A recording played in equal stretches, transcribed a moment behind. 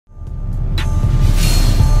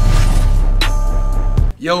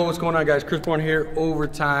Yo, what's going on, guys? Chris Bourne here,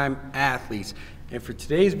 Overtime Athletes. And for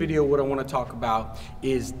today's video, what I want to talk about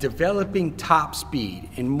is developing top speed.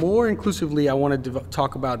 And more inclusively, I want to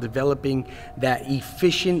talk about developing that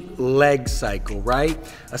efficient leg cycle, right?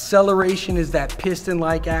 Acceleration is that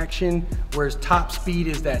piston-like action, whereas top speed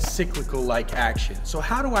is that cyclical-like action. So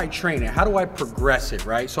how do I train it? How do I progress it,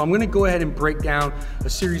 right? So I'm going to go ahead and break down a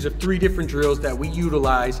series of 3 different drills that we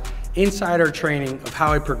utilize inside our training of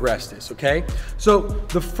how I progress this, okay? So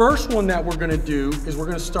the first one that we're gonna do is we're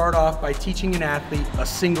gonna start off by teaching an athlete a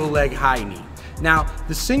single leg high knee. Now,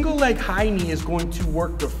 the single leg high knee is going to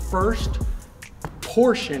work the first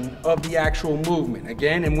portion of the actual movement.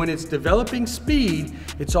 Again, and when it's developing speed,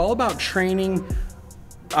 it's all about training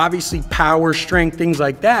obviously power, strength, things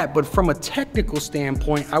like that, but from a technical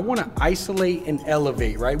standpoint, I want to isolate and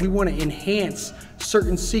elevate, right? We want to enhance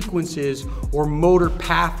certain sequences or motor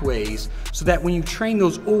pathways so that when you train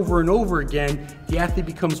those over and over again, the athlete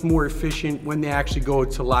becomes more efficient when they actually go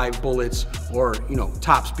to live bullets or,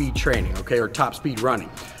 top speed training, okay, or top speed running.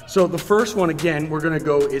 So the first one, again, we're going to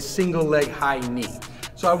go is single leg high knee.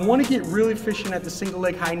 So I want to get really efficient at the single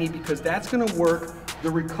leg high knee because that's going to work the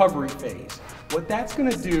recovery phase. What that's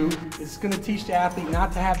gonna do is gonna teach the athlete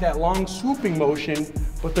not to have that long swooping motion,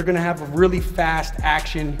 but they're gonna have a really fast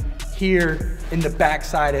action here in the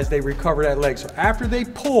backside as they recover that leg. So after they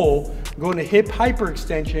pull, go into hip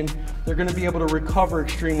hyperextension, they're gonna be able to recover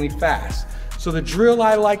extremely fast. So the drill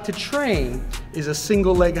I like to train is a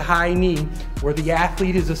single leg high knee where the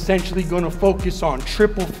athlete is essentially gonna focus on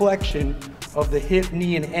triple flexion of the hip,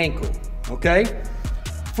 knee, and ankle, okay?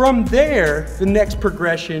 From there, the next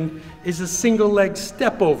progression is a single leg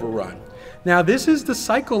step over run. Now this is the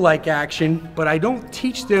cycle-like action, but I don't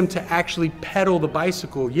teach them to actually pedal the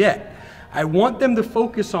bicycle yet. I want them to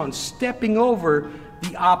focus on stepping over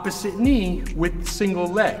the opposite knee with the single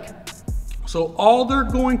leg. So all they're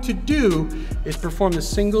going to do is perform the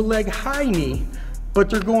single leg high knee, but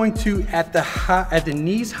they're going to, at the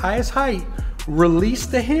knee's highest height, release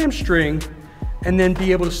the hamstring and then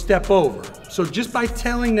be able to step over. So just by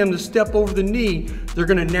telling them to step over the knee, they're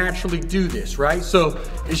gonna naturally do this, right? So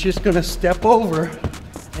it's just gonna step over,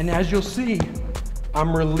 and as you'll see,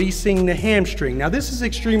 I'm releasing the hamstring. Now this is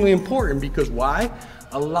extremely important because why?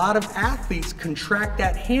 A lot of athletes contract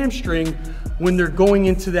that hamstring when they're going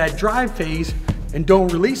into that drive phase and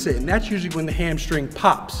don't release it, and that's usually when the hamstring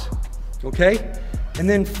pops, okay? And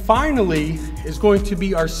then finally is going to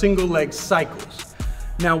be our single leg cycles.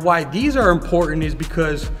 Now, why these are important is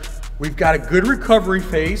because we've got a good recovery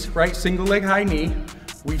phase, right? Single leg high knee.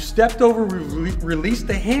 We've stepped over, released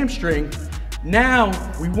the hamstring. Now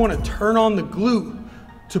we want to turn on the glute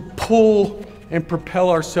to pull and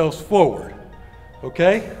propel ourselves forward,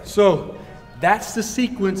 okay? So that's the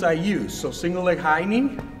sequence I use. So single leg high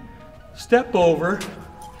knee, step over,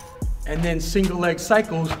 and then single leg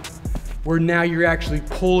cycles where now you're actually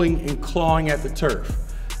pulling and clawing at the turf.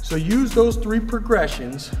 So use those 3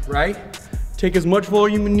 progressions, right? Take as much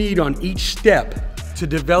volume you need on each step to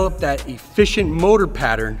develop that efficient motor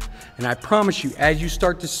pattern. And I promise you, as you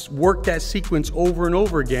start to work that sequence over and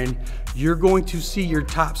over again, you're going to see your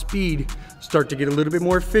top speed start to get a little bit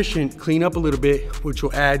more efficient, clean up a little bit, which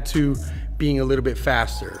will add to being a little bit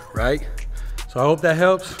faster, right? So I hope that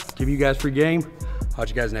helps. Give you guys free game. I'll catch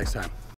you guys next time.